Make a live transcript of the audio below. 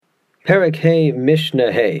Perek Hey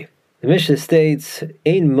Mishnah Hey. The Mishnah states,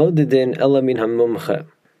 Ein modedin ela min hamumcha.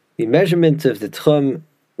 The measurement of the tchum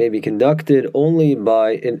may be conducted only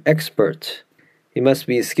by an expert. He must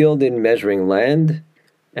be skilled in measuring land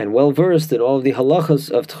and well versed in all of the halachas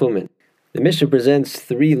of tchumen. The Mishnah presents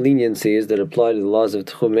three leniencies that apply to the laws of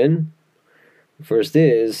tchumen. The first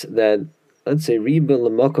is that, let's say, riba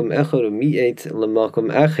lemakom echad u'mi'et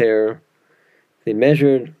lemakom acher. They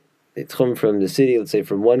measured the tchum from the city, let's say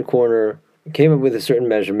from one corner, came up with a certain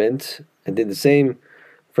measurement, and did the same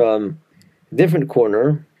from a different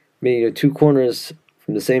corner, meaning two corners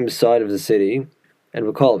from the same side of the city. And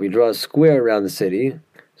recall, we draw a square around the city,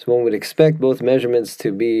 so one would expect both measurements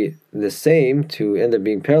to be the same, to end up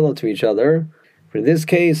being parallel to each other. But in this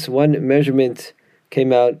case, one measurement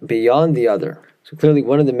came out beyond the other. So clearly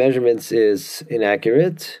one of the measurements is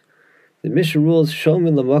inaccurate. The Mishnah rules,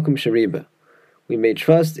 Shomin lamakum shariba. We may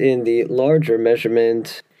trust in the larger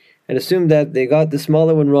measurement and assume that they got the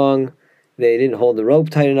smaller one wrong. They didn't hold the rope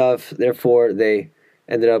tight enough, therefore they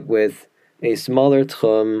ended up with a smaller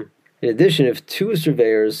tchum. In addition, if two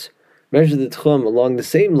surveyors measured the tchum along the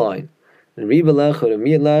same line, and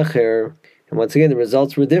once again the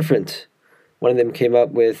results were different. One of them came up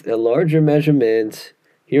with a larger measurement.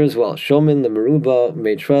 Here as well, Shomin Lamaruba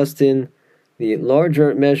may trust in the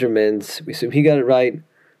larger measurements. We assume he got it right,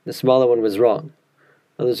 the smaller one was wrong.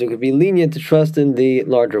 Others who could be lenient to trust in the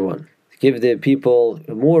larger one, to give the people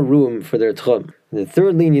more room for their tchum. And the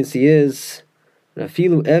third leniency is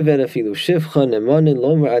afilu eved afilu shifcha nemanin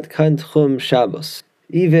lomer ad kan tchum Shabbos.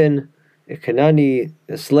 Even a Kanani,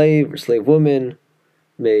 a slave or slave woman,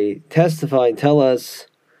 may testify and tell us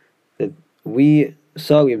that we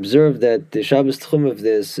observed that the Shabbos tchum of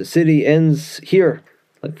this city ends here.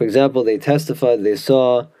 Like for example, they testified they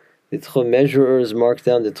saw the tchum measurers marked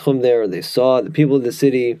down the tchum there, or they saw the people of the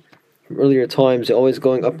city from earlier times always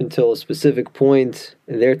going up until a specific point,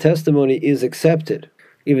 and their testimony is accepted.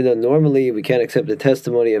 Even though normally we can't accept the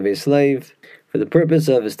testimony of a slave, for the purpose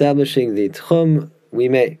of establishing the tchum, we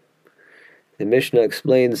may. The Mishnah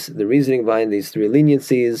explains the reasoning behind these three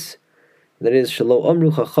leniencies, that is, Shelo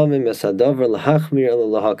Amru Chachamim es hadavar lahachmir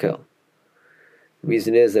ela lahakel. The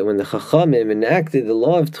reason is that when the Chachamim enacted the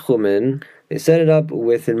law of tchumen, they set it up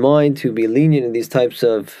with in mind to be lenient in these types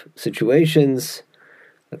of situations,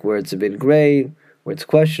 like where it's a bit gray, where it's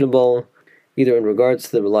questionable, either in regards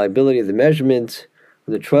to the reliability of the measurement,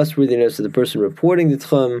 or the trustworthiness of the person reporting the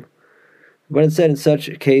tchum. But instead, in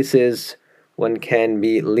such cases, one can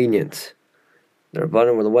be lenient. The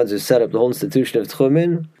Rabbanim were the ones who set up the whole institution of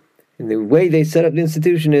tchumen, and the way they set up the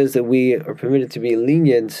institution is that we are permitted to be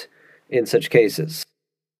lenient in such cases.